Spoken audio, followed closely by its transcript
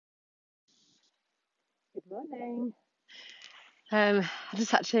Morning. I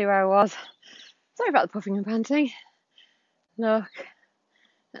just had to see where I was. Sorry about the puffing and panting. Look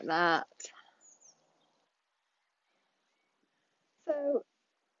at that. So,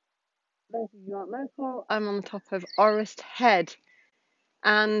 those of you who aren't local, I'm on top of Orrest Head.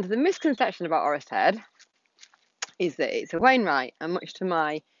 And the misconception about Orrest Head is that it's a Wainwright, and much to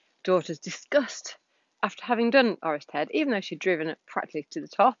my daughter's disgust after having done Orrest Head, even though she'd driven it practically to the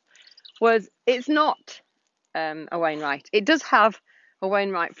top, was it's not a Wainwright. It does have a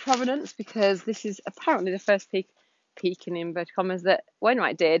Wainwright provenance because this is apparently the first peak in inverted commas that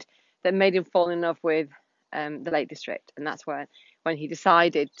Wainwright did that made him fall in love with the Lake District, and that's when he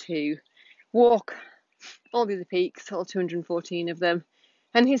decided to walk all these peaks, all 214 of them,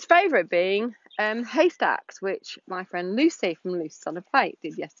 and his favourite being haystacks, which my friend Lucy from Lucy's on a Plate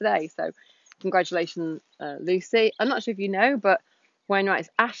did yesterday. So congratulations, Lucy. I'm not sure if you know, but Wainwright's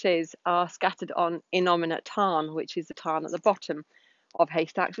ashes are scattered on innominate tarn, which is the tarn at the bottom of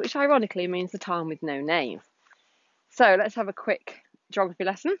haystacks, which ironically means the tarn with no name. So let's have a quick geography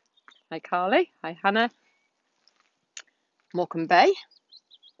lesson. Hi Carly, hi Hannah. Morecambe Bay.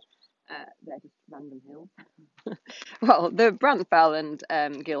 They're just random hills. Well, the Brantfell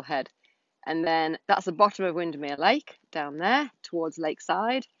and Gill Head. And then that's the bottom of Windermere Lake down there towards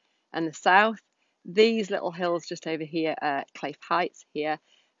Lakeside and the south. These little hills just over here are Clafe Heights here.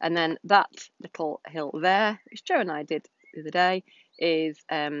 And then that little hill there, which Joe and I did the other day, is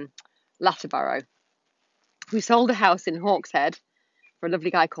Latterbarrow. We sold a house in Hawkshead for a lovely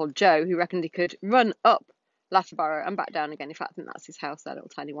guy called Joe who reckoned he could run up Latterbarrow and back down again. In fact, I think that's his house, that little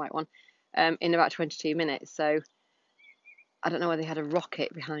tiny white one, in about 22 minutes. So I don't know whether he had a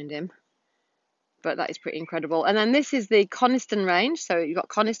rocket behind him, but that is pretty incredible. And then this is the Coniston range. So you've got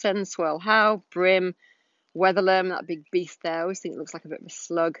Coniston, Swirl Howe, Brim, Wetherlam, that big beast there. I always think it looks like a bit of a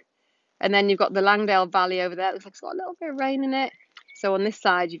slug. And then you've got the Langdale Valley over there. It looks like it's got a little bit of rain in it. So on this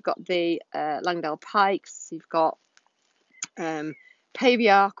side, you've got the Langdale Pikes. You've got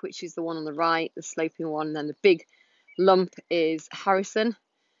Paviark, which is the one on the right, the sloping one. And then the big lump is Harrison.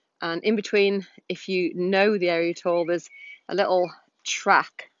 And in between, if you know the area at all, there's a little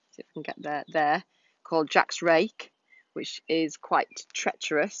track, see if I can get there, called Jack's Rake, which is quite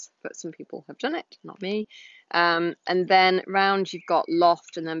treacherous, but some people have done it, not me. And then round you've got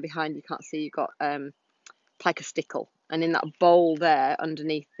Loft, and then behind you can't see, you've got Pike Stickle. And in that bowl there,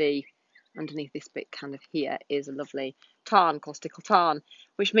 underneath this bit kind of here, is a lovely tarn called Stickle Tarn,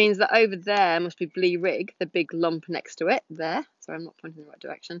 which means that over there must be Blee Rig, the big lump next to it there. Sorry, I'm not pointing in the right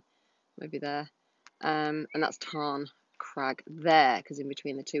direction. Maybe there. And that's Tarn Crag there, because in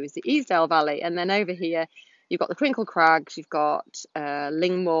between the two is the Easdale Valley. And then over here, you've got the Crinkle Crags, you've got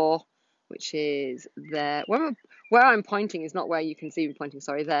Lingmore, which is there. Where I'm pointing is not where you can see me pointing,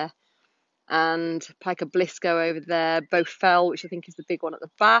 sorry, there. And Pike Blisco over there, Bowfell, which I think is the big one at the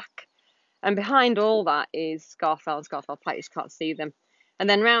back. And behind all that is Scarfell and Scarfell Pike, you just can't see them. And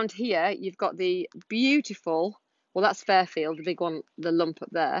then round here, you've got the beautiful, well, that's Fairfield, the big one, the lump up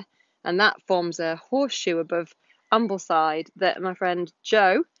there. And that forms a horseshoe above Ambleside that my friend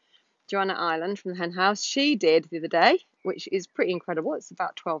Joanna Island from the Hen House, she did the other day, which is pretty incredible. It's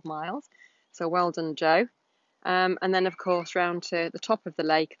about 12 miles. So well done, Joe. And then, of course, round to the top of the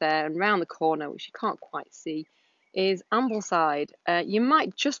lake there and round the corner, which you can't quite see, is Ambleside. You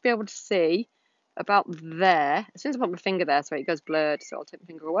might just be able to see about there, as soon as I put my finger there, so it goes blurred, so I'll take my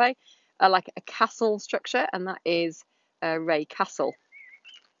finger away, like a castle structure, and that is Ray Castle.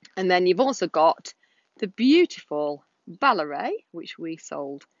 And then you've also got the beautiful Ballaray, which we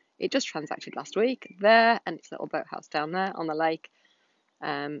sold. It just transacted last week there, and it's a little boathouse down there on the lake.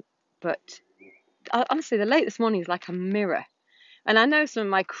 But honestly, the lake this morning is like a mirror. And I know some of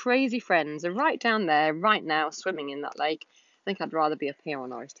my crazy friends are right down there right now swimming in that lake. I think I'd rather be up here on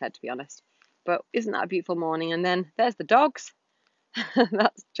Orrest Head, to be honest. But isn't that a beautiful morning? And then there's the dogs.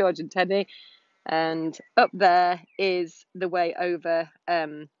 That's George and Teddy. And up there is the way over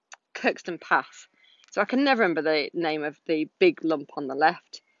Kirkston Pass. So I can never remember the name of the big lump on the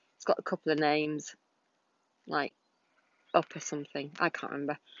left. It's got a couple of names, like Up or something. I can't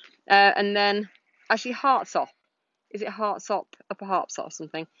remember. And then, actually, Hartsop. Is it Hartsop? Upper Hartsop or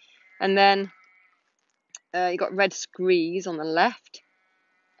something. And then you've got Red Screes on the left.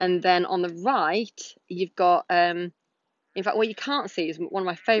 And then on the right, you've got... in fact, what you can't see is one of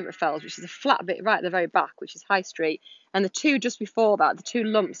my favourite fells, which is a flat bit right at the very back, which is High Street. And the two just before that, the two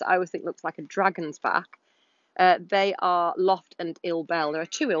lumps that I always think looks like a dragon's back, they are Loft and Ill Bell. There are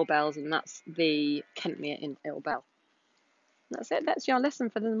two Ill Bells, and that's the Kentmere in Ill Bell. That's it. That's your lesson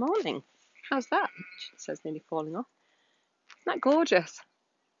for the morning. How's that? It says nearly falling off. Isn't that gorgeous?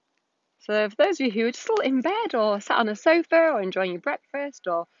 So for those of you who are just all in bed or sat on a sofa or enjoying your breakfast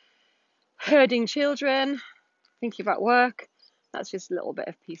or herding children, thinking about work, that's just a little bit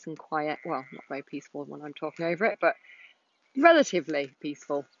of peace and quiet. Well, not very peaceful when I'm talking over it, but relatively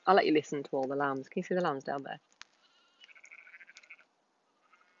peaceful. I'll let you listen to all the lambs. Can you see the lambs down there?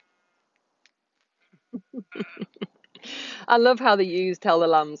 I love how the ewes tell the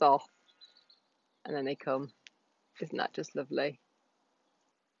lambs off and then they come. Isn't that just lovely?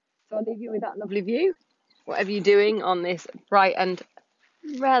 So I'll leave you with that lovely view. Whatever you're doing on this bright and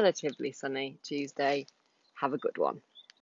relatively sunny Tuesday, have a good one.